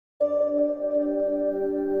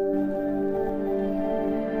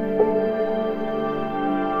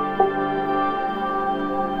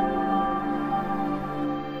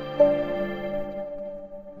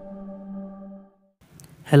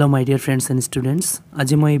Hello my dear friends and students.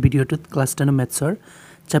 Aji moi video to class 10 maths or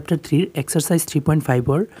chapter 3 exercise 3.5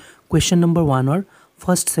 or question number 1 or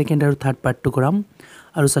first second or third part to koram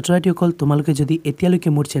aru saturati okol tomaloke jodi etialoke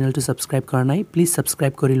mur channel to subscribe kora nai please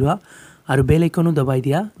subscribe kori lua aru bell icon dabai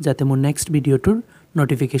dia jate mur next video tur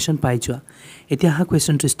notification pai jua etia ha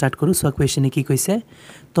question to start koru so question e ki koise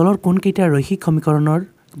tolor kon keita rohik সমীকৰণৰ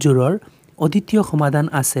জোৰৰ অদ্বিতীয় সমাধান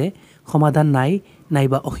আছে সমাধান নাই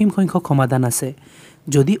নাইবা অসীম সংখ্যক সমাধান আছে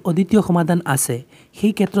যদি অদ্বিতীয় সমাধান আছে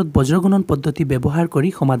সেই ক্ষেত্ৰত বজ্ৰগণন পদ্ধতি ব্যৱহাৰ কৰি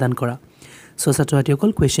সমাধান কৰা সো ছাত্ৰছাত্ৰীসকল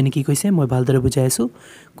কোৱেশ্চন কি কৈছে মই ভালদৰে বুজাই আছো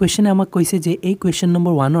কোৱেশ্চনে আমাক কৈছে যে এই কোৱেশ্চন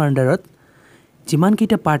নম্বৰ 1 ৰ আন্ডাৰত যিমান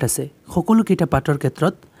কেইটা পাৰ্ট আছে সকলো কেইটা পাৰ্টৰ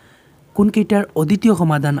ক্ষেত্ৰত কোন কেইটাৰ অদ্বিতীয়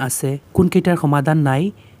সমাধান আছে কোন কেইটাৰ সমাধান নাই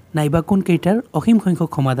নাইবা কোন কেইটাৰ অসীম সংখ্যক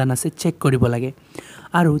সমাধান আছে চেক কৰিব লাগে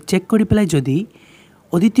আৰু চেক কৰি পেলাই যদি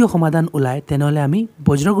অদ্বিতীয় সমাধান ওলায় তেনেহলে আমি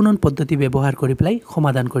বজ্ৰগণন পদ্ধতি ব্যৱহাৰ কৰি পেলাই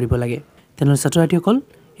সমাধান কৰিব লাগে তেনেহলে ছাত্ৰছাত্ৰীসকল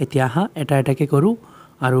এতিয়া হা এটা এটাকে কৰো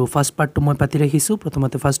আৰু ফাৰ্স্ট পাৰ্টটো মই পাতি ৰাখিছো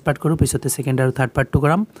প্ৰথমতে ফাৰ্স্ট পাৰ্ট কৰো পিছতে সেকেন্ড আৰু থাৰ্ড পাৰ্টটো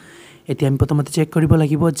কৰাম এতিয়া আমি প্ৰথমতে চেক কৰিব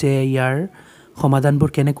লাগিব যে ইয়াৰ সমাধানবোৰ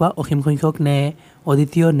কেনেকুৱা অসীম সংখ্যক নে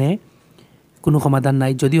অদ্বিতীয় নে কোনো সমাধান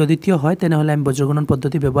নাই যদি অদ্বিতীয় হয় তেনেহলে আমি বজ্ৰগণন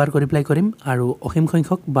পদ্ধতি ব্যৱহাৰ কৰি পেলাই কৰিম আৰু অসীম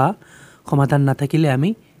সংখ্যক বা সমাধান নাথাকিলে আমি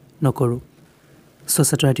নকৰো সো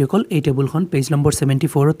ছাত্ৰছাত্ৰীসকল এই টেবুলখন পেজ নম্বৰ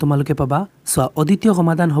 74 ত তোমালোকে পাবা সো অদ্বিতীয়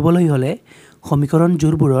সমাধান হ'বলৈ হলে সমীকৰণ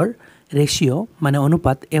জোৰবোৰৰ ৰেশিও মানে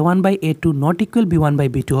অনুপাত a1/a2 not equal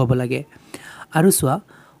b1/b2 হ'ব লাগে আৰু সোৱা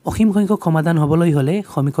অসীম সংখ্যক সমাধান হ'বলৈ হলে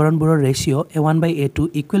সমীকৰণবোৰৰ ৰেশিও a1/a2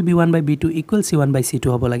 equal b1/b2 equal c1/c2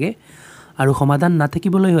 হ'ব লাগে আৰু সমাধান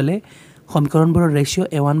নাথাকিবলৈ হলে সমীকৰণবোৰৰ ৰেশিও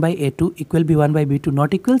a1/a2 equal b1/b2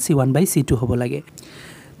 not equal c1/c2 হ'ব লাগে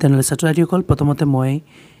তেনেহলে ছাত্ৰছাত্ৰীসকল প্ৰথমতে মই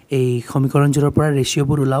এই সমীকৰণজোৰৰ পৰা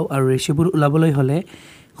ৰেশিওবোৰ উলাও আৰু ৰেশিওবোৰ উলাবলৈ হলে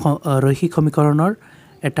ৰৈখিক সমীকৰণৰ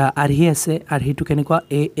এটা আৰহি আছে আৰহিটো কেনেকুৱা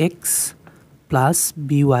ax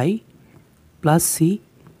 + by + c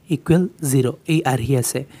 = 0 এই আৰহি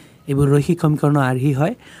আছে এইবোৰ ৰৈখিক সমীকৰণৰ আৰহি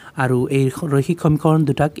হয় আৰু এই ৰৈখিক সমীকৰণ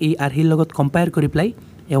দুটাক এই আৰহিৰ লগত কম্পেয়াৰ কৰি ply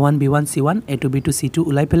a1 b1 c1 a2 b2 c2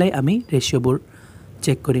 উলাই পেলাই আমি ৰেশিওবোৰ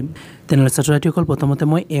চেক কৰিম তেনেহলে ছাত্ৰছাত্ৰীসকল প্ৰথমতে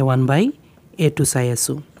মই a1/a2 চাই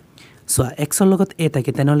আছো সো x ৰ লগত a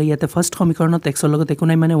থাকে তেনেহলে ইয়াতে ফাৰ্স্ট সমীকৰণত x ৰ লগত একো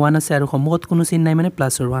নাই মানে 1 আছে আৰু সমগত কোনো চিন নাই মানে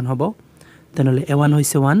প্লাস or 1 হ'ব তেনেহলে a1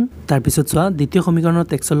 হৈছে 1 তাৰ পিছত সোৱা দ্বিতীয় সমীকৰণত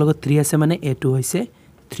x ৰ লগত 3 আছে মানে a2 হৈছে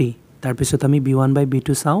 3 তাৰ পিছত আমি b1/b2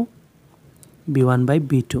 চাও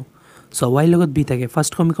b1/b2 সো y লগত b থাকে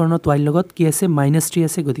ফাৰ্স্ট সমীকৰণত y লগত কি আছে -3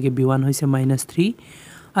 আছে গতিকে b1 হৈছে -3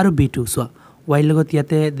 আৰু b2 সোৱা y লগত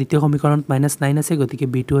ইয়াতে দ্বিতীয় সমীকৰণত -9 আছে গতিকে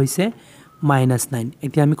b2 হৈছে -9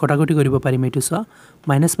 এতিয়া আমি কটাকটি কৰিব পাৰিম এটো সোৱা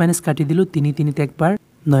মাইনাস কাটি দিলু 3 3 তে একবাৰ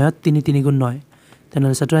 9 3 3 গুণ 9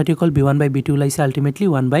 তেনেহলে ছাত্ৰছাত্ৰীসকল b1/b2 ওলাইছে আলটিমেটলি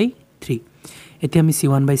 1/3 এতিয়া আমি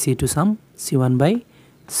c1/c2 চাম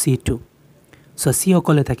c1/c2 সো c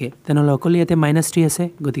অকলে থাকে তেনেহলে অকলে ইয়াতে -3 আছে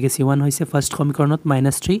গতিকে c1 হৈছে ফাৰ্স্ট সমীকৰণত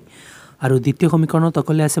 -3 আৰু দ্বিতীয় সমীকৰণত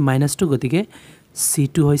অকলে আছে -2 গতিকে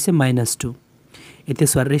c2 হৈছে -2 এতিয়া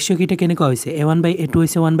সোৱা ৰেশিও কিটা কেনেকুৱা হৈছে a1/a2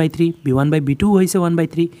 হৈছে 1/3 b1/b2 হৈছে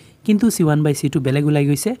 1/3 কিন্তু c1/c2 বেলেগ ওলাই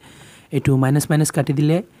গৈছে এটো মাইনাস কাটি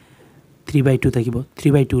দিলে 3/2 থাকিব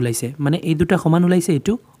 3/2 ওলাইছে মানে এই দুটা সমান ওলাইছে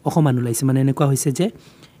এটো অসমান ওলাইছে মানে এনেকুৱা হৈছে যে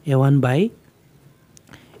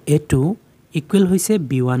a1/a2 ইকুৱেল হৈছে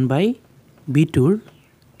b1/b2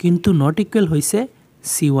 কিন্তু নট ইকুৱেল হৈছে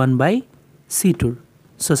c1/c2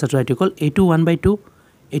 সো ছাত্ৰছাত্ৰীসকল এটো 1/2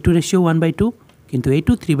 এটো ৰেশিও 1/2 কিন্তু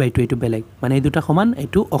এটো 3/2 এটো বেলেগ মানে এই দুটা সমান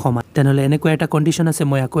এটো অসমান তেনেহলে এনেকুৱা এটা কন্ডিশন আছে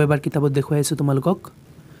মই আকৌ এবাৰ কিতাপত দেখুৱাই আছো তোমালোকক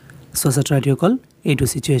সো ছাত্ৰছাত্ৰীসকল এটো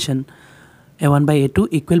situation a1/a2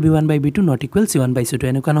 equal b1/b2 not equal c1/c2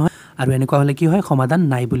 এনেকুৱা নহয় আৰু এনেকুৱা হলে কি হয় সমাধান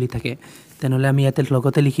নাই বুলি থাকে তেনেহলে আমি ইয়াতে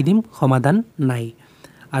লগতে লিখি দিম সমাধান নাই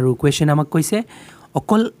আৰু কোৱেশ্চন আমাক কৈছে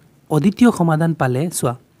অকল অদ্বিতীয় সমাধান পালে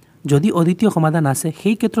সোৱা যদি অদ্বিতীয় সমাধান আছে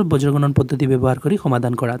সেই ক্ষেত্ৰত বজ্ৰগণন পদ্ধতি ব্যৱহাৰ কৰি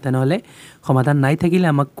সমাধান কৰা তেনেহলে সমাধান নাই থাকিলে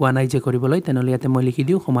আমাক কোৱা নাই যে কৰিবলৈ তেনেহলে ইয়াতে মই লিখি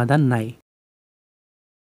দিও সমাধান নাই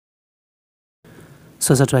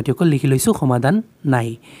সো ছাত্ৰছাত্ৰীসকল লিখি লৈছো সমাধান নাই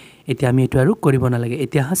এতিয়া আমি এটো আৰু কৰিব নালাগে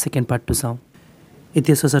এতিয়া হা সেকেন্ড পাৰ্টটো চাও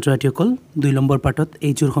এতিয়া ছাত্ৰছাত্ৰীসকল 2 নম্বৰ পাৰ্টত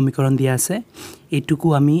এই জোৰ সমীকৰণ দিয়া আছে এটুকু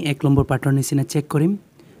আমি 1 নম্বৰ পাৰ্টৰ নিচিনা চেক কৰিম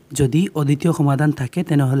যদি অদ্বিতীয় সমাধান থাকে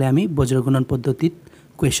তেনেহলে আমি বজ্ৰগণন পদ্ধতিত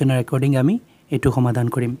কোৱেশ্চনৰ একৰ্ডিং আমি এটো সমাধান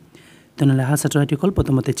কৰিম তেনেহলে হা ছাত্ৰছাত্ৰীসকল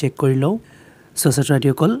প্ৰথমতে চেক কৰি লও সো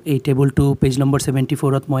ছাত্ৰছাত্ৰীসকল এই টেবুলটো পেজ নম্বৰ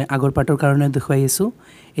 74 ত মই আগৰ পাৰ্টৰ কাৰণে দেখুৱাই আছো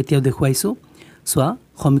এতিয়াও দেখুৱাইছো সোৱা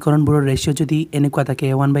সমীকৰণবোৰৰ ৰেশিও যদি এনেকুৱা থাকে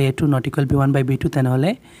a1/a2 not equal b1/b2 তেনেহলে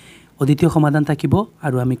অদ্বিতীয় সমাধান থাকিব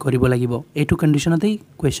আৰু আমি কৰিব লাগিব এইটো কন্ডিশনতেই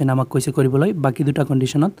কোৱেশ্চন আমাক কৈছে কৰিবলৈ বাকি দুটা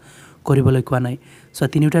কন্ডিশনত কৰিবলৈ কোৱা নাই সো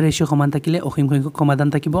তিনিটা ৰেশিও সমান থাকিলে অসীম সংখ্যক সমাধান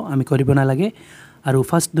থাকিব আমি কৰিব নালাগে আৰু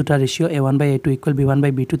ফাৰ্স্ট দুটা ৰেশিও a1/a2 =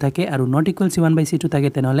 b1/b2 থাকে আৰু not equal c1/c2 থাকে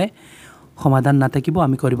তেনেহলে সমাধান না থাকিব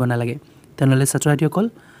আমি কৰিব নালাগে তেনেহলে ছাত্ৰছাত্ৰীসকল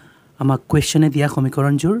আমাক কোৱেশ্চনে দিয়া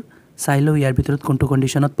সমীকৰণজোৰ চাইলো ইয়াৰ ভিতৰত কোনটো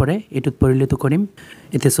কন্ডিশনত পৰে এটুত পৰিলেটো কৰিম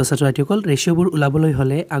এতিয়া ছাত্ৰছাত্ৰীসকল ৰেশিওবোৰ উলাবলৈ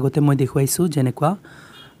হলে আগতে মই দেখুৱাইছো যেনেকুৱা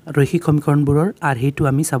ৰৈখিক সমীকৰণবোৰৰ আৰ্হিটো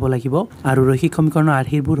আমি চাব লাগিব আৰু ৰৈখিক সমীকৰণৰ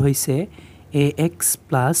আৰ্হিবোৰ হৈছে ax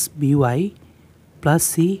 + by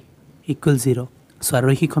 + c = 0 সো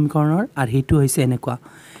ৰৈখিক সমীকৰণৰ আৰ্হিটো হৈছে এনেকুৱা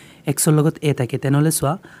x ৰ লগত a থাকে তেনেহলে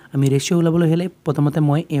সোৱা আমি ৰেশিও উলাবলৈ হলে প্ৰথমতে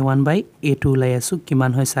মই a1/a2 উলাই আছো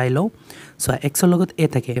কিমান হয় চাই লও সো x ৰ লগত a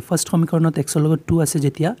থাকে ফাৰ্স্ট সমীকৰণত x ৰ লগত 2 আছে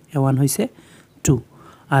যেতিয়া a1 হৈছে 2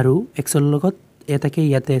 আৰু x ৰ লগত a থাকে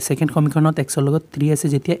ইয়াতে সেকেন্ড সমীকৰণত x ৰ লগত 3 আছে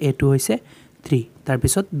যেতিয়া a2 হৈছে 3 তাৰ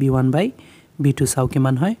পিছত b1/b2 চাও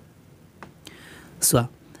কিমান হয় সোৱা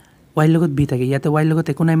y ৰ লগত b থাকে ইয়াতে y ৰ লগত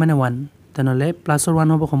একো নাই মানে 1 তেনেহলে প্লাসৰ 1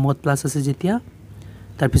 হ'ব সমত প্লাস আছে যেতিয়া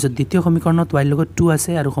তাৰ পিছত দ্বিতীয় সমীকৰণত y ৰ লগত 2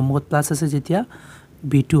 আছে আৰু সমত প্লাস আছে যেতিয়া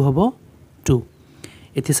b2 হ'ব 2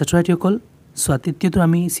 এতিয়া ছাত্ৰছাত্ৰীসকল সোৱা তৃতীয়টো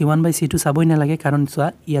আমি c1/c2 চাবই না লাগে কাৰণ সোৱা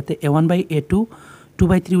ইয়াতে a1/a2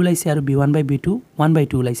 2/3 উলাইছে আৰু b1/b2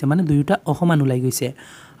 1/2 উলাইছে মানে দুইটা অসমান উলাই গৈছে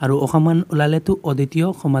আৰু অসমান উলালেটো অদ্বিতীয়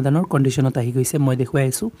সমাধানৰ কন্ডিশনত আহি গৈছে মই দেখুৱাই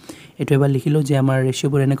আছো এটো এবাৰ লিখিলো যে আমাৰ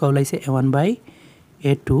ৰেশিওবোৰ এনেকা উলাইছে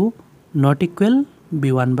a1/a2 not equal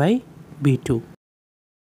b1/b2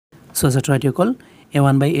 so ছাত্ৰছাত্ৰীসকল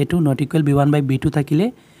a1/a2 not equal b1/b2 থাকিলে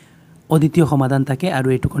অদ্বিতীয় সমাধান থাকে আৰু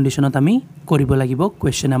এটো কন্ডিশনত আমি কৰিব লাগিব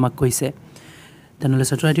কোৱেশ্চন আমাক কৈছে তেনেহলে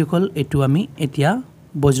ছাত্ৰছাত্ৰীসকল এটো আমি এতিয়া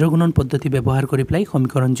বজ্ৰগুণন পদ্ধতি ব্যৱহাৰ কৰি প্লাই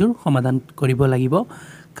সমীকৰণজোৰ সমাধান কৰিব লাগিব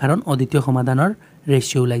কাৰণ অদ্বিতীয় সমাধানৰ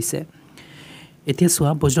ৰেশিও উলাইছে এতিয়া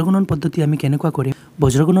সোৱা বজ্ৰগুণন পদ্ধতি আমি কেনেকুৱা কৰিম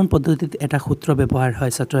বজ্ৰগুণন পদ্ধতিত এটা সূত্ৰ ব্যৱহাৰ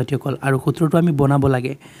হয় ছাত্ৰছাত্ৰীসকল আৰু সূত্ৰটো আমি বনাব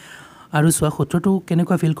লাগে আৰু সোৱা সূত্ৰটো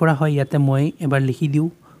কেনেকুৱা ফিল কৰা হয় ইয়াতে মই এবাৰ লিখি দিও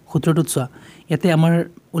সূত্ৰটোত সোৱা ইয়াতে আমাৰ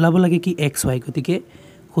উলাব লাগে কি xy গতিকে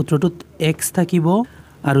সূত্ৰটোত x থাকিব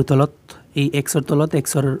আৰু তলত এই x ৰ তলত x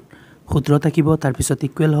ৰ সূত্ৰ থাকিব তাৰ পিছত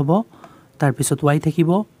ইকুৱেল হ'ব তাৰ পিছত y থাকিব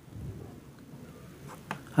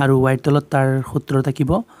আৰু y ৰ তলত তাৰ সূত্ৰ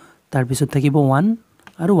থাকিব তাৰ পিছত থাকিব 1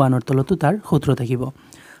 আৰু 1 ৰ তলতো তাৰ সূত্ৰ থাকিব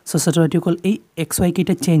সো ছাত্ৰছাত্ৰীসকল এই xy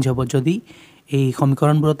কেইটা চেঞ্জ হ'ব যদি এই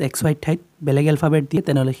সমীকৰণবোৰত xy ঠাইত বেলেগ এলফাবেট দিয়ে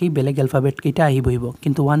তেনেহলে সেই বেলেগ এলফাবেট কেইটা আহি বহিব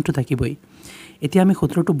কিন্তু 1 টো থাকিবই এতিয়া আমি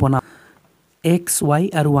সূত্ৰটো বনা x y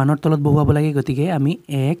আৰু 1 ৰ তলত বহুৱাব লাগে গতিকে আমি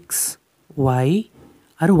x y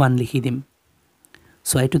আৰু 1 লিখি দিম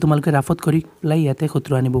সো এইটো তোমালোকে ৰাফত কৰি লাই ইয়াতে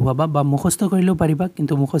সূত্ৰ আনি বহুৱাবা বা মুখস্থ কৰিলেও পাৰিবা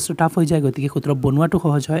কিন্তু মুখস্থ টাফ হৈ যায় গতিকে সূত্ৰ বনোৱাটো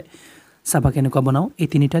সহজ হয় সাবা কেনেকুৱা বনাও এই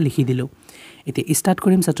তিনিটা লিখি দিলো এতিয়া স্টাৰ্ট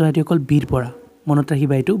কৰিম ছাত্ৰছাত্ৰীসকল b ৰ পৰা মনত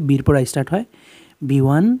ৰাখিবা এইটো b ৰ পৰা স্টাৰ্ট হয়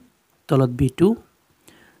b1 তলত b2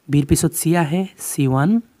 b ৰ পিছত c আহে c1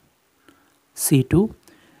 c2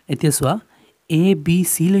 এতিয়া সোৱা a b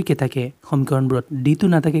c লৈকে থাকে সমীকৰণবোৰত d টো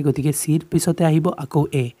নাথাকে গতিকে c ৰ পিছতে আহিব আকৌ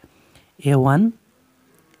a1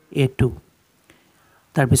 a2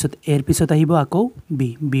 তাৰ পিছত a ৰ পিছত আহিব আকৌ b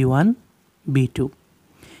b1 b2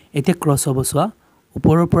 এতিয়া ক্ৰস হ'ব সোৱা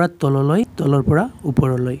ওপৰৰ পৰা তললৈ তলৰ পৰা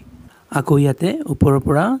ওপৰলৈ আকৌ ইয়াতে ওপৰৰ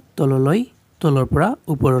পৰা তললৈ তলৰ পৰা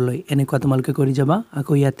ওপৰলৈ এনেকুৱা তোমালোকে কৰি যাবা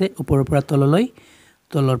আকৌ ইয়াতে ওপৰৰ পৰা তললৈ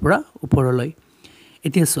তলৰ পৰা ওপৰলৈ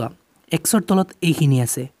এতিয়া সোৱা x ৰ তলত এইখিনি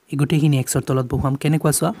আছে এই গুটেখিনি x ৰ তলত বহুৱাম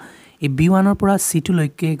কেনেকুৱা সোৱা এই b1 ৰ পৰা c2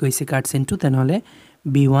 লৈকে গৈছে কাট চিনটো তেনেহলে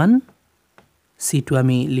b1 c2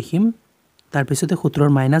 আমি লিখিম তাৰ পিছতে সূত্ৰৰ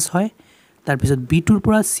মাইনাস হয় তাৰ পিছত b2 ৰ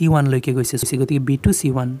পৰা c1 লৈকে গৈছে গতিকে b2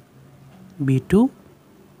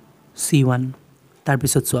 c1 তাৰ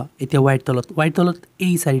পিছত সোৱা এতিয়া y ৰ তলত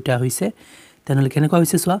এই চাৰিটা হৈছে তেনেহলে কেনেকুৱা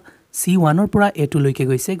হৈছে সোৱা c1 ৰ পৰা a2 লৈকে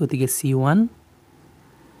গৈছে গতিকে c1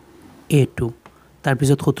 a2 তাৰ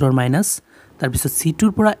পিছত সূত্ৰৰ মাইনাস তাৰ পিছত c2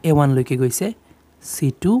 ৰ পৰা a1 লৈকে গৈছে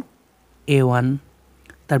c2 a1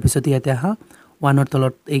 তাৰ পিছত ইয়াতে আহা 1 ৰ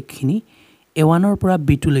তলত এইখিনি a1 ৰ পৰা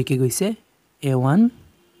b2 লৈকে গৈছে a1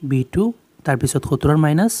 b2 তাৰ পিছত সূত্ৰৰ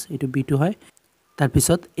মাইনাস এটো b2 হয় তাৰ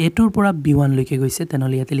পিছত a2 ৰ পৰা b1 লৈকে গৈছে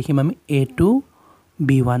তেনেহলে ইয়াতে লিখিম আমি a2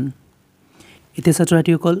 b1 এতিয়া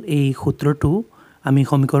ছাত্ৰছাত্ৰীসকল এই সূত্ৰটো আমি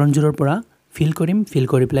সমীকৰণজোৰৰ পৰা ফিল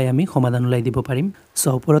কৰি প্লাই আমি সমাধান উলাই দিব পাৰিম সো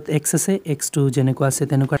ওপৰত x আছে x2 যেনেকুৱা আছে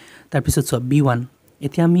তেনেকুৱা তাৰ পিছত সো b1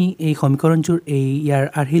 এতিয়া আমি এই সমীকৰণজোৰ এই ইয়াৰ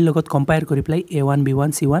আৰ্হিৰ লগত কম্পায়াৰ কৰি প্লাই a1 b1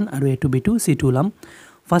 c1 আৰু a2 b2 c2 উলাম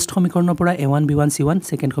ফাৰ্স্ট সমীকৰণৰ পৰা a1 b1 c1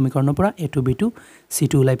 সেকেন্ড সমীকৰণৰ পৰা a2 b2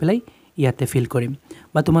 c2 উলাই প্লাই ইয়াতে ফিল কৰিম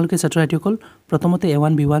বা তোমালোকে ছাত্ৰছাত্ৰীসকল প্ৰথমতে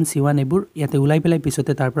a1 b1 c1 এবোৰ ইয়াতে উলাই প্লাই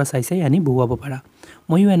পিছতে তাৰ পৰা চাই আনি বহুৱাব পাৰা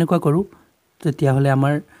মইও এনেকুৱা কৰো তেতিয়া হলে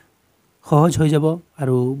আমাৰ সহজ হৈ যাব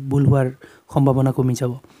আৰু ভুল হোৱাৰ সম্ভাৱনা কমি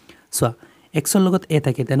যাব চোৱা x ৰ লগত a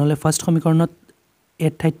থাকে তেনেহলে ফাৰ্স্ট সমীকৰণত a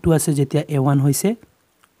ঠাইত 2 আছে যেতিয়া a1 হৈছে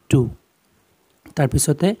 2 তাৰ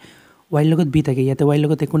পিছতে y লগত b থাকে ইয়াতে y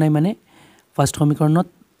লগত একো নাই মানে ফাৰ্স্ট সমীকৰণত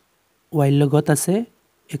y লগত আছে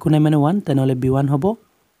একো নাই মানে 1 তেনেহলে b1 হ'ব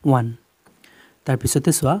 1 তাৰ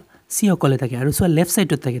পিছতে চোৱা c অকলে থাকে আৰু চোৱা লেফট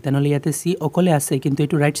সাইডত থাকে তেনেহলে ইয়াতে c অকলে আছে কিন্তু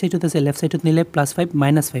এটো ৰাইট সাইডত আছে লেফট সাইডত নিলে +5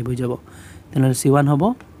 -5 হৈ যাব তেনেহলে c1 হ'ব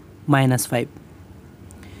 -5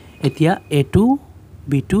 এতিয়া a2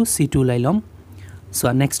 b2 c2 লাই লম সো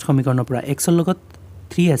নেক্সট সমীকৰণৰ পৰা x ৰ লগত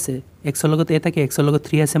 3 আছে x ৰ লগত a থাকে x ৰ লগত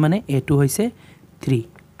 3 আছে মানে a2 হৈছে 3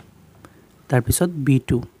 তাৰ পিছত b2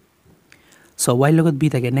 সো y লগত b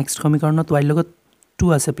থাকে নেক্সট সমীকৰণত y লগত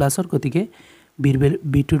 2 আছে প্লাসৰ গতিকে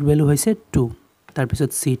b2 ৰ ভ্যালু হৈছে 2 তাৰ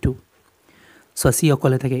পিছত c2 সো c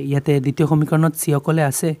অকলে থাকে ইয়াতে দ্বিতীয় সমীকৰণত c অকলে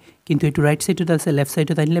আছে কিন্তু এটো ৰাইট সাইডত আছে লেফট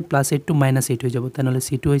সাইডত আনিলে +8 to -8 হৈ যাব তেনেহলে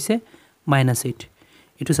c2 হৈছে -8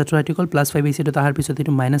 এটো ছাত্ৰ আৰ্টিকল +5 হৈছে তো তাহাৰ পিছত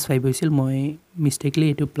এটো -5 হৈছিল মই মিস্টেকলি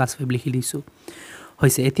এটো +5 লিখি দিছো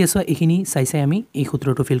হৈছে এতিয়া সো এখিনি চাই আমি এই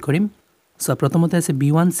সূত্ৰটো ফিল কৰিম সো প্ৰথমতে আছে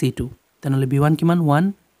b1 c2 তেনেহলে b1 কিমান 1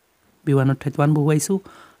 b1 ৰ ঠাইত 1 বহুৱাইছো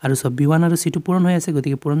আৰু সব b1 আৰু c2 পূৰণ হৈ আছে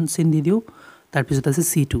গতিকে পূৰণ চিন দি দিও তাৰ পিছত আছে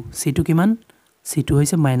c2 কিমান c2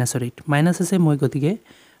 হৈছে -8 মাইনাস আছে মই গতিকে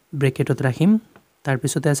ব্ৰেকেটত ৰাখিম তাৰ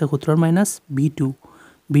পিছতে আছে সূত্ৰৰ মাইনাস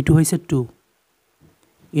b2 হৈছে 2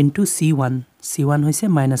 into c1 হৈছে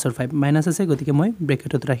 -5 মাইনাস আছে গতিকে মই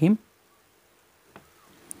ব্ৰেকেটত ৰাখিম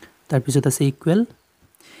তাৰ পিছত আছে ইকুৱেল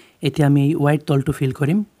এতিয়া আমি y তলটো ফিল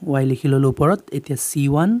কৰিম y লিখি ললো ওপৰত এতিয়া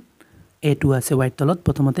c1 a2 আছে y তলত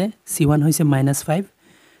প্ৰথমতে c1 হৈছে -5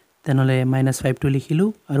 তেনেহলে -5 টো লিখিলো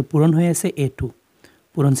আৰু পূৰণ হৈ আছে a2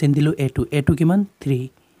 পূৰণ চিন দিলো a2 কিমান 3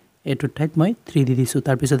 a2 ঠাইত মই 3 দি দিছো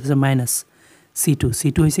তাৰ পিছত আছে মাইনাস c2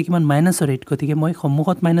 হৈছে কিমান -8 গতিকে মই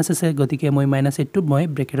সম্মুখত মাইনাস আছে গতিকে মই -8 টো মই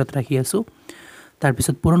ব্ৰেকেটত ৰাখি আছো তাৰ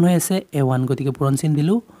পিছত পূৰণ হৈ আছে a1 গতিকে পূৰণ চিন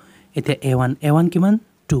দিলো এতিয়া a1 কিমান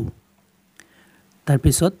 2 তাৰ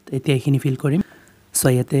পিছত এতিয়া এখিনি ফিল কৰিম সো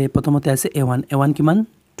ইয়াতে প্ৰথমতে আছে a1 কিমান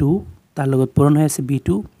 2 তাৰ লগত পূৰণ হৈ আছে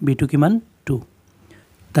b2 কিমান 2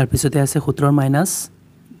 তাৰ পিছতে আছে সূত্ৰৰ মাইনাস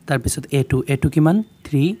তাৰ পিছত a2 কিমান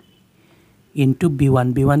 3 into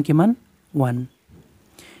b1 কিমান 1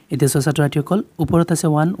 এতিয়া ছাত্ৰ আৰ্টিকল ওপৰত আছে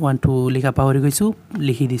 1 2 লিখা পাহৰি গৈছো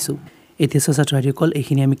লিখি দিছো এতিয়া ছাত্ৰ আৰ্টিকল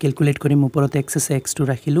এখিনি আমি ক্যালকুলেট কৰিম ওপৰত x আছে x2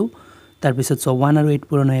 ৰাখিলো তাৰ পিছত 1 আৰু 8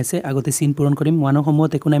 পূৰণ হৈ আছে আগতে চিন পূৰণ কৰিম 1 ৰ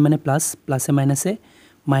সময়ত একো নাই মানে প্লাসে মাইনাসে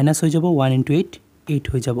মাইনাস হৈ যাব 1 into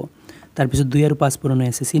 8 হৈ যাব তাৰ পিছত 2 আৰু 5 পূৰণ হৈ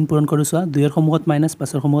আছে চিন পূৰণ কৰো চোৱা 2 ৰ সময়ত মাইনাস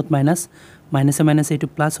 5 ৰ সময়ত মাইনাসে এটো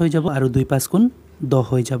প্লাস হৈ যাব আৰু 2 5 গুণ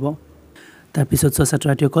 10 হৈ যাব তাৰ পিছত ছাত্ৰ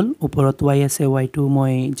আৰ্টিকল ওপৰত y আছে y2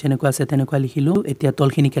 মই যেনেকুৱা আছে তেনেকুৱা লিখিলো এতিয়া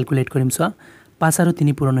তলখিনি ক্যালকুলেট কৰিম চোৱা 5 আৰু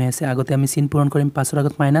 3 পূৰণ হৈ আছে আগতে আমি চিন পূৰণ কৰিম 5 ৰ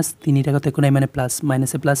আগত মাইনাস 3 ৰ আগত একো নাই মানে প্লাস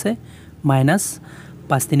প্লাসে মাইনাস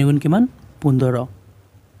 5 3 গুণ কিমান 15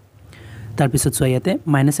 তাৰ পিছত চোৱা ইয়াতে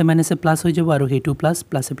মাইনাসে প্লাস হৈ যাব আৰু হেতু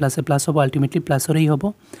প্লাস হ'ব আলটিমেটলি প্লাসৰেই হ'ব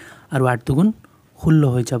আৰু 8 দুগুণ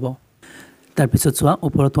 16 হৈ যাব তাৰ পিছত চোৱা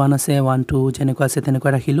ওপৰত 1 আছে 1 2 যেনেকুৱা আছে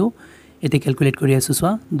তেনেকুৱা ৰাখিলো এতে ক্যালকুলেট কৰি আছো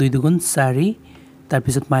চোৱা 2 দুগুণ 4 তাৰ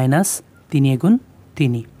পিছত মাইনাস 3 গুণ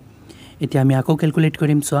 3 এতিয়া আমি আকৌ ক্যালকুলেট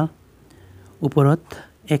কৰিম চোৱা ওপৰত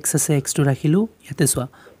x আছে x2 ৰাখিলো ইয়াতে চোৱা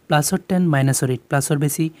প্লাসৰ 10 মাইনাসৰ 8 প্লাসৰ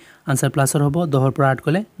বেছি আনসাৰ প্লাসৰ হ'ব 10 ৰ পৰা 8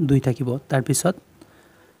 গলে 2 থাকিব তাৰ পিছত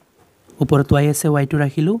ওপৰত y আছে y2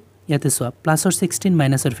 ৰাখিলো ইয়াতে চোৱা প্লাসৰ 16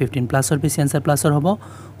 মাইনাসৰ 15 প্লাসৰ বেছি আনসাৰ প্লাসৰ হ'ব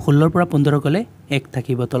 16 ৰ পৰা 15 গলে 1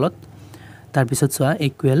 থাকিব তলত তাৰ পিছত চোৱা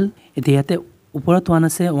ইকুৱেল এতিয়া ইয়াতে ওপৰত 1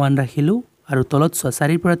 আছে 1 ৰাখিলো আৰু তলত চোৱা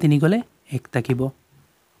 4 ৰ পৰা 3 গলে 1 থাকিব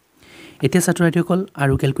এতিয়া ছাত্ৰ আৰ্টিকল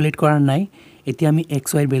আৰু ক্যালকুলেট কৰা নাই এতিয়া আমি x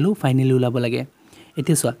y ৰ ভ্যালু ফাইনালি উলাব লাগে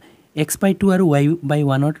এতিয়া চোৱা x/2 আৰু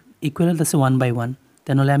y/1 ৰ ইকুৱেলত আছে 1/1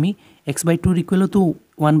 তেনেহলে আমি x/2 ৰ ইকুৱেলটো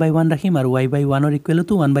 1/1 ৰাখিম আৰু y/1 ৰ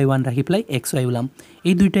ইকুৱেলটো 1/1 ৰাখি প্লাই xy উলাম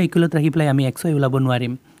এই দুইটা ইকুৱেলত ৰাখি প্লাই আমি xy উলাব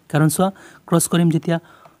নোৱাৰিম কাৰণ চোৱা ক্ৰস কৰিম যেতিয়া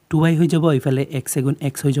 2y হৈ যাব ইফালে x গুণ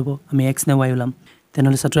x হৈ যাব আমি x নে y উলাম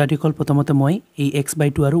তেনেহলে ছাত্ৰ আৰ্টিকল প্ৰথমতে মই এই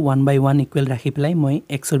x/2 আৰু 1/1 ইকুৱেল ৰাখি প্লাই মই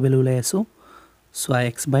x ৰ ভ্যালু উলাই আছো চোৱা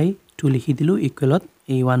x/2 লিখি দিলো ইকুৱেলত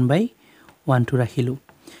এই 1/1 টো ৰাখিলো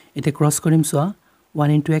এতিয়া ক্ৰস কৰিম চোৱা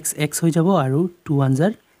 1 into x x হৈ যাব আৰু 2 1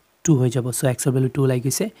 জাৰ 2 হৈ যাব সো x ৰ ভ্যালু 2 লাই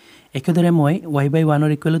গৈছে একেদৰে মই y/1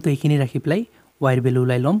 ৰ ইকুৱেলটো এইখিনি ৰাখি প্লাই y ৰ ভ্যালু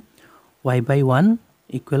উলাই লম y/1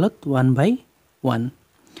 ইকুৱেলত 1/1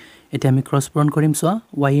 এতিয়া আমি ক্ৰস পূৰণ কৰিম চোৱা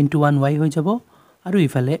y into 1 y হৈ যাব আৰু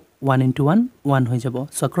ইফালে 1 into 1 1 হৈ যাব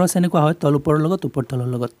সো ক্ৰস এনেকুৱা হয় তল ওপৰৰ লগত ওপৰ তলৰ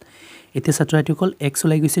লগত এতিয়া ছাত্ৰ আৰ্টিকল x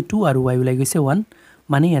উলাই গৈছে 2 আৰু y উলাই গৈছে 1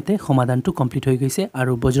 মানে ইয়াতে সমাধানটো কমপ্লিট হৈ গৈছে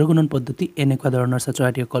আৰু বজ্ৰগুণন পদ্ধতি এনেকুৱা ধৰণৰ ছাত্ৰ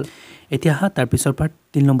আৰ্টিকল এতিয়া তাৰ পিছৰ পাৰ্ট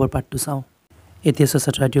 3 নম্বৰ পাৰ্টটো চাও এতিয়া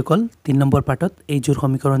ছাত্ৰ আৰ্টিকল 3 নম্বৰ পাৰ্টত এই জোৰ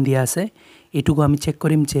সমীকৰণ দিয়া আছে এটুকু আমি চেক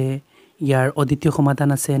কৰিম যে ইয়াৰ অদ্বিতীয় সমাধান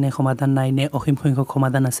আছে নে সমাধান নাই নে অসীম সংখ্যক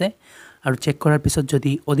সমাধান আছে আৰু চেক কৰাৰ পিছত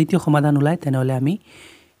যদি অদ্বিতীয় সমাধান ওলায় তেনেহ'লে আমি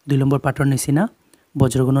 2 নম্বৰ পাঠৰ নিচিনা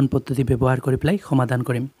বজ্ৰগুণন পদ্ধতি ব্যৱহাৰ কৰি পেলাই সমাধান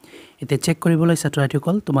কৰিম এতিয়া চেক কৰিবলৈ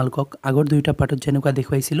ছাত্ৰ-ছাত্ৰীসকল তোমালোকক আগৰ দুইটা পাঠত যেনেকুৱা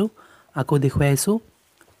দেখুৱাইছিলোঁ আকৌ দেখুৱাই আছোঁ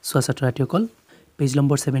চোৱা ছাত্ৰ-ছাত্ৰীসকল পেজ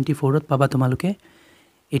নম্বৰ 74 ত পাবা তোমালোকে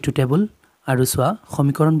এইটো টেবুল আৰু চোৱা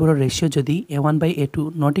সমীকৰণবোৰৰ ৰেশিও যদি a1/a2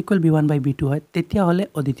 not equal b1/b2 হয় তেতিয়া হলে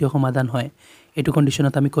অদ্বিতীয় সমাধান হয় এটো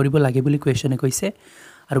কন্ডিশনত আমি কৰিব লাগে বুলি কোৱেশ্চনে কৈছে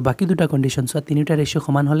আৰু বাকি দুটা কন্ডিশন চোৱা তিনিটা ৰেশিও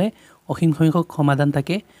সমান হলে অসীম সংখ্যক সমাধান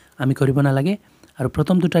থাকে আমি কৰিব নালাগে আৰু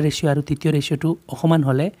প্ৰথম দুটা ৰেশিও আৰু তৃতীয় ৰেশিওটো অসমান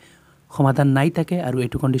হলে সমাধান নাই থাকে আৰু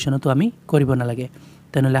এটো কন্ডিশনতো আমি কৰিব নালাগে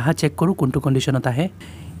তেনেহলে হা চেক কৰো কোনটো কন্ডিশনত আহে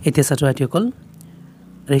এতিয়া ছাত্ৰ-ছাত্ৰীসকল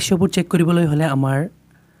ৰেশিওবোৰ চেক কৰিবলৈ হলে আমাৰ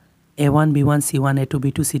a1 b1 c1 a2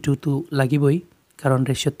 b2 c2 তো লাগিবই কাৰণ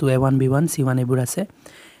ৰেশিওটো a1 b1 c1 এবোৰ আছে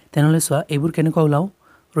তেনেহলে চোৱা এবোৰ কেনেকুৱা ওলাও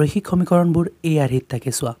ৰৈখিক সমীকৰণবোৰ a আৰ হিত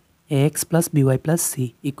থাকে চোৱা ax + by + c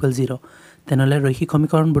 = 0 তেনেহলে ৰৈখিক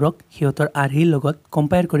সমীকৰণবোৰক হিয়তৰ r হিৰ লগত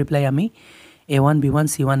কম্পেয়াৰ কৰি প্লাই আমি a1 b1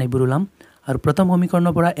 c1 এবোৰ ওলাম আৰু প্ৰথম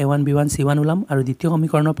সমীকৰণৰ পৰা a1 b1 c1 ওলাম আৰু দ্বিতীয়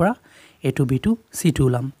সমীকৰণৰ পৰা a2 b2 c2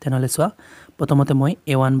 ওলাম তেনেহলে চোৱা প্ৰথমতে মই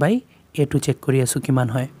a1/a2 চেক কৰি আছো কিমান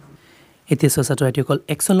হয় এতিয়া ছাত্ৰ-ছাত্ৰীসকল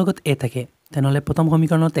x ৰ লগত a থাকে তেনেহলে প্ৰথম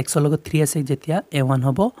সমীকৰণত x ৰ লগত 3 আছে যেতিয়া a1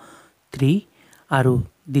 হ'ব 3 আৰু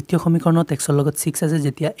দ্বিতীয় সমীকৰণত x ৰ লগত 6 আছে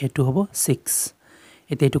যেতিয়া a2 হ'ব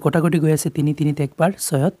 6 এতিয়া এটো কটাকটি গৈ আছে 3 3 তে একবাৰ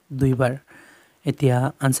 6 ত দুইবাৰ এতিয়া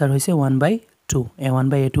আনসাৰ হৈছে 1/2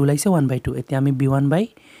 a1/a2 ওলাইছে 1/2 এতিয়া আমি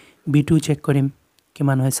b1/b2 চেক কৰিম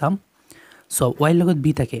কিমান হয় চাম সো y লগত b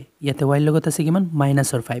থাকে ইয়াতে y লগত আছে কিমান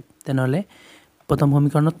 -5 তেনেহলে প্ৰথম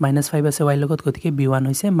সমীকৰণত -5 আছে y লগত গতিকে b1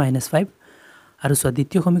 হৈছে -5 আৰু সো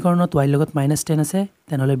দ্বিতীয় সমীকৰণত y লগত -10 আছে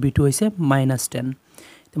তেনেহলে b2 হৈছে -10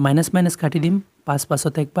 তো মাইনাস কাটি দিম 5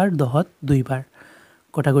 5ত একবাৰ 10ত দুইবাৰ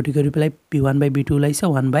কটাকটি কৰি পেলাই b1/b2 ওলাইছে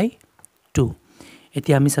 1/2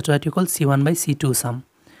 এতিয়া আমি ছাত্ৰ-ছাত্ৰীসকল c1/c2 চাম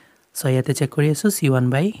সো ইয়াতে চেক কৰি আছো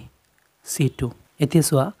c1/c2 এতিয়া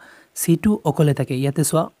চোৱা c2 অকলে থাকে ইয়াতে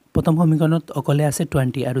চোৱা প্ৰথম সমীকৰণত অকলে আছে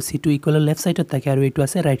 20 আৰু c2 ইকুৱেল লেফট সাইডত থাকে আৰু এটো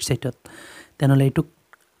আছে ৰাইট সাইডত তেনেহলে এটো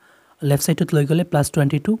লেফট সাইডত লৈ গলে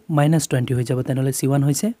 +22 -20 হৈ যাব তেনেহলে c1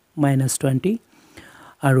 হৈছে -20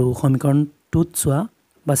 আৰু সমীকৰণ 2 চোৱা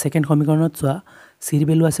বা সেকেন্ড সমীকৰণত চোৱা c ৰ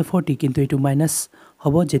ভ্যালু আছে 40 কিন্তু এটো মাইনাস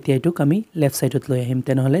হ'ব যেতিয়া এটো আমি লেফট সাইডত লৈ আহিম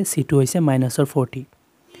তেনেহলে c2 হৈছে -40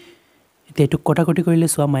 এতিয়া এটো কটাকটি কৰিলে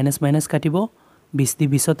চোৱা মাইনাস কাটিব 20 দি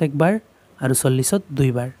 20ত একবাৰ আৰু 40ত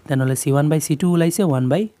দুইবাৰ তেনেহলে c1/c2 ওলাইছে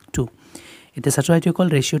 1/2 এতিয়া ছাত্ৰ-ছাত্ৰীসকল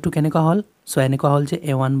ৰেশিওটো কেনেকুৱা হল সো এনেকুৱা হল যে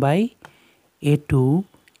a1/a2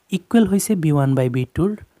 ইকুৱেল হৈছে b1/b2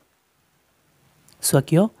 সো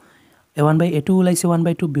কিয় a1/a2 ওলাইছে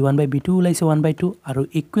 1/2 b1/b2 ওলাইছে 1/2 আৰু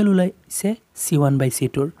ইকুৱেল ওলাইছে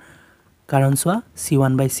c1/c2 কাৰণ চোৱা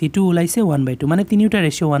c1/c2 ওলাইছে 1/2 মানে তিনিটা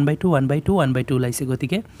ৰেশিও 1/2 1/2 1/2 ওলাইছে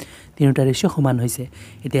গতিকে তিনিটা ৰেশিও সমান হৈছে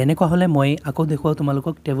এতিয়া এনেকুৱা হলে মই আকৌ দেখুৱাও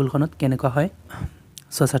তোমালোকক টেবুলখনত কেনেকুৱা হয়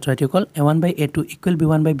সো ছাত্ৰ-ছাত্ৰীসকল a1/a2 equal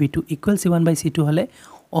b1/b2 equal c1/c2 হলে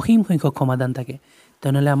অসীম সংখ্যক সমাধান থাকে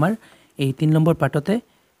তেনেহলে আমাৰ এই 3 নম্বৰ পাঠতে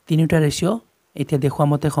তিনিটা ৰেশিও এতিয়া দেখুৱা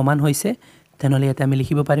মতে সমান হৈছে তেনেহলে এটা আমি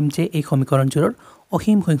লিখিব পাৰিম যে এই সমীকৰণজোৰৰ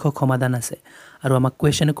অসীম সংখ্যক সমাধান আছে আৰু আমাক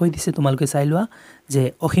কোৱেশ্চনে কৈ দিছে তোমালোকে চাই লোৱা যে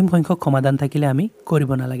অসীম সংখ্যক সমাধান থাকিলে আমি কৰিব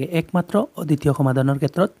নালাগে একমাত্ৰ অদ্বিতীয় সমাধানৰ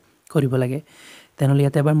ক্ষেত্ৰত কৰিব লাগে তেনেহলে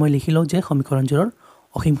ইয়াতে এবাৰ মই লিখিলো যে সমীকৰণজোৰৰ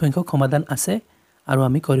অসীম সংখ্যক সমাধান আছে আৰু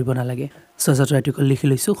আমি কৰিব নালাগে ছাত্ৰ-ছাত্ৰীসকল লিখি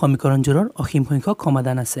লৈছো সমীকৰণজোৰৰ অসীম সংখ্যক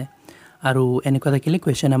সমাধান আছে আৰু এনেকুৱা থাকিলে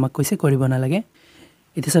কোৱেশ্চন আমাক কৈছে কৰিব নালাগে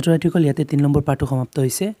এতিয়া ছাত্ৰ-ছাত্ৰীসকল ইয়াতে 3 নম্বৰ পাঠটো সমাপ্ত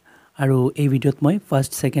হৈছে আৰু এই ভিডিঅ'ত মই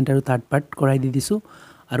ফাৰ্স্ট সেকেন্ড আৰু থাৰ্ড পাৰ্ট কৰাই দি দিছো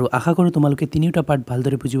আৰু আশা কৰো তোমালোকে তিনিটা পাৰ্ট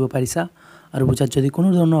ভালদৰে বুজিব পাৰিছা আৰু বুজাত যদি কোনো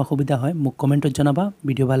ধৰণৰ অসুবিধা হয় মোক কমেন্টত জনাবা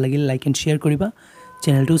ভিডিঅ' ভাল লাগিলে লাইক এণ্ড শেয়াৰ কৰিবা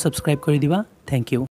চেনেলটো সাবস্ক্ৰাইব কৰি দিবা থ্যাংক ইউ